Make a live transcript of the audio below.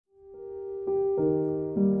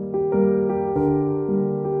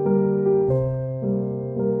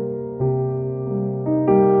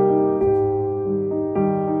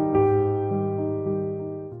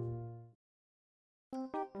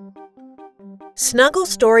Snuggle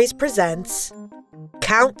Stories presents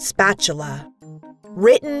Count Spatula,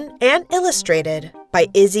 written and illustrated by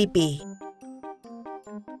Izzy B.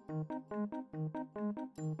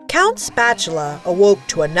 Count Spatula awoke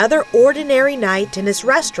to another ordinary night in his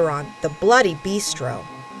restaurant, the Bloody Bistro.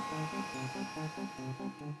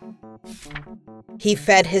 He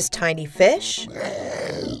fed his tiny fish.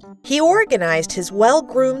 He organized his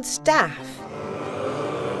well-groomed staff.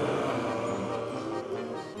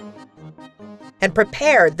 And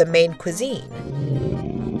prepared the main cuisine.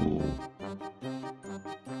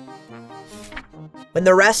 When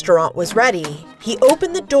the restaurant was ready, he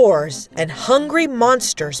opened the doors and hungry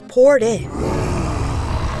monsters poured in.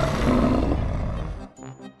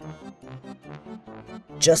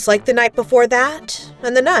 Just like the night before that,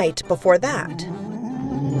 and the night before that.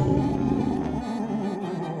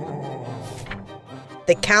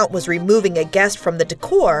 The Count was removing a guest from the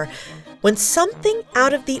decor when something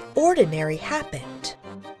out of the ordinary happened.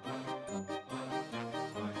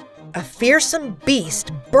 A fearsome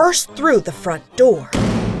beast burst through the front door.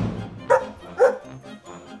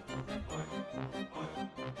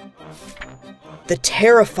 The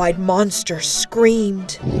terrified monster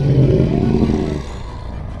screamed.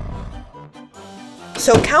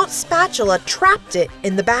 So Count Spatula trapped it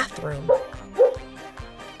in the bathroom.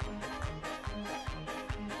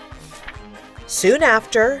 Soon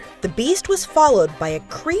after, the beast was followed by a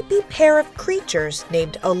creepy pair of creatures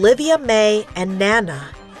named Olivia May and Nana.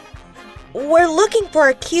 "We're looking for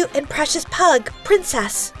a cute and precious pug,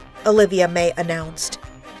 Princess," Olivia May announced.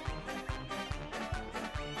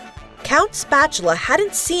 Count Spatula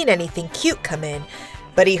hadn't seen anything cute come in,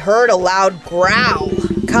 but he heard a loud growl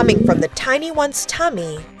coming from the tiny one's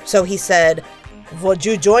tummy, so he said, "Would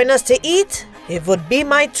you join us to eat? It would be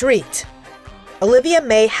my treat." Olivia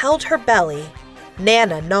May held her belly.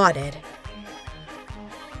 Nana nodded.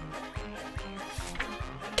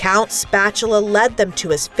 Count Spatula led them to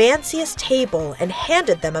his fanciest table and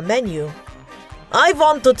handed them a menu. "I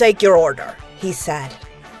want to take your order," he said.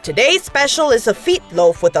 "Today's special is a feet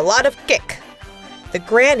loaf with a lot of kick." The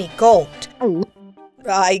granny gulped.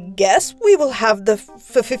 "I guess we will have the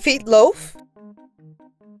feet loaf."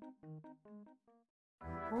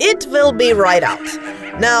 "It will be right out.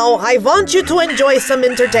 Now, I want you to enjoy some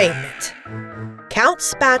entertainment." Count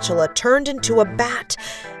Spatula turned into a bat,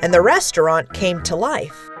 and the restaurant came to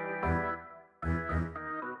life.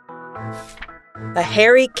 A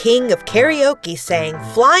hairy king of karaoke sang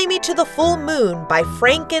 "Fly Me to the Full Moon" by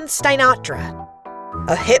Frankensteinatra.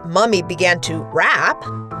 A hip mummy began to rap.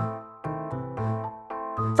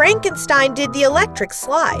 Frankenstein did the electric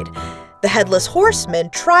slide. The headless horseman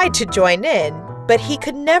tried to join in, but he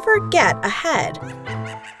could never get ahead.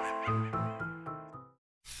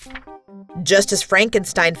 Just as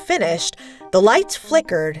Frankenstein finished, the lights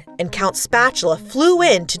flickered and Count Spatula flew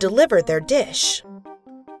in to deliver their dish.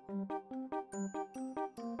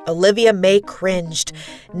 Olivia May cringed.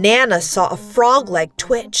 Nana saw a frog leg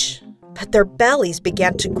twitch, but their bellies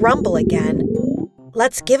began to grumble again.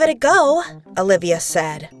 "Let's give it a go," Olivia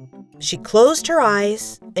said. She closed her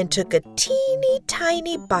eyes and took a teeny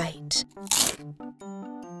tiny bite.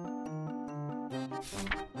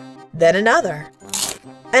 Then another,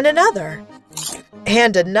 and another,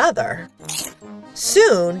 and another.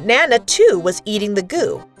 Soon, Nana too was eating the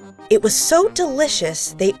goo. It was so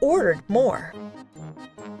delicious they ordered more.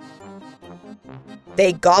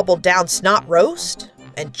 They gobbled down snot roast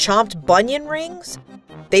and chomped bunion rings.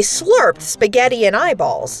 They slurped spaghetti and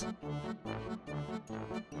eyeballs.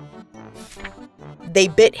 They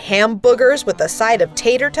bit ham boogers with a side of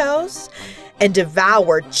tater toes and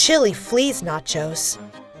devoured chili fleas nachos.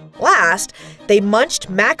 Last, they munched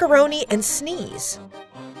macaroni and sneeze.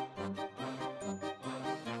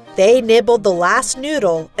 They nibbled the last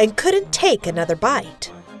noodle and couldn't take another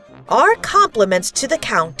bite. "Our compliments to the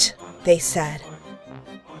Count," they said.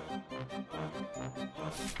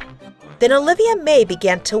 Then Olivia May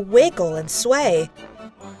began to wiggle and sway.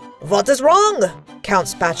 "What is wrong?" Count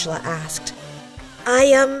Spatula asked.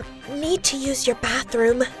 I need to use your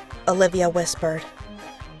bathroom," Olivia whispered.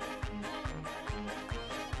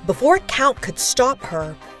 Before Count could stop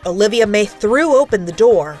her, Olivia May threw open the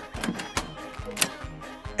door,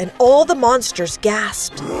 and all the monsters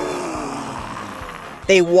gasped.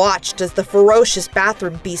 They watched as the ferocious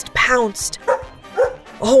bathroom beast pounced.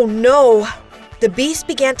 Oh no! The beast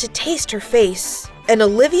began to taste her face, and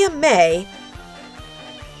Olivia May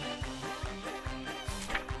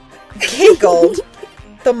giggled.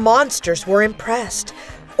 The monsters were impressed.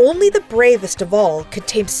 Only the bravest of all could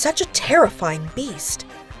tame such a terrifying beast.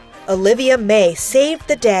 Olivia May saved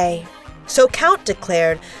the day, so Count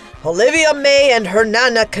declared, Olivia May and her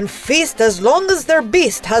Nana can feast as long as their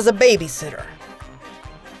beast has a babysitter.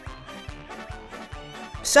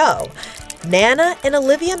 So, Nana and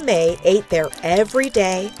Olivia May ate there every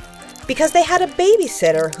day because they had a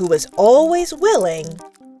babysitter who was always willing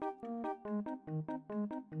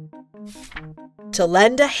to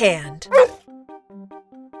lend a hand.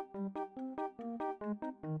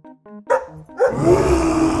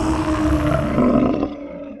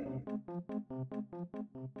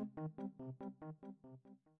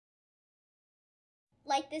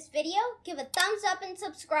 Like this video, give a thumbs up and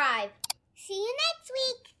subscribe. See you next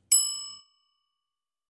week!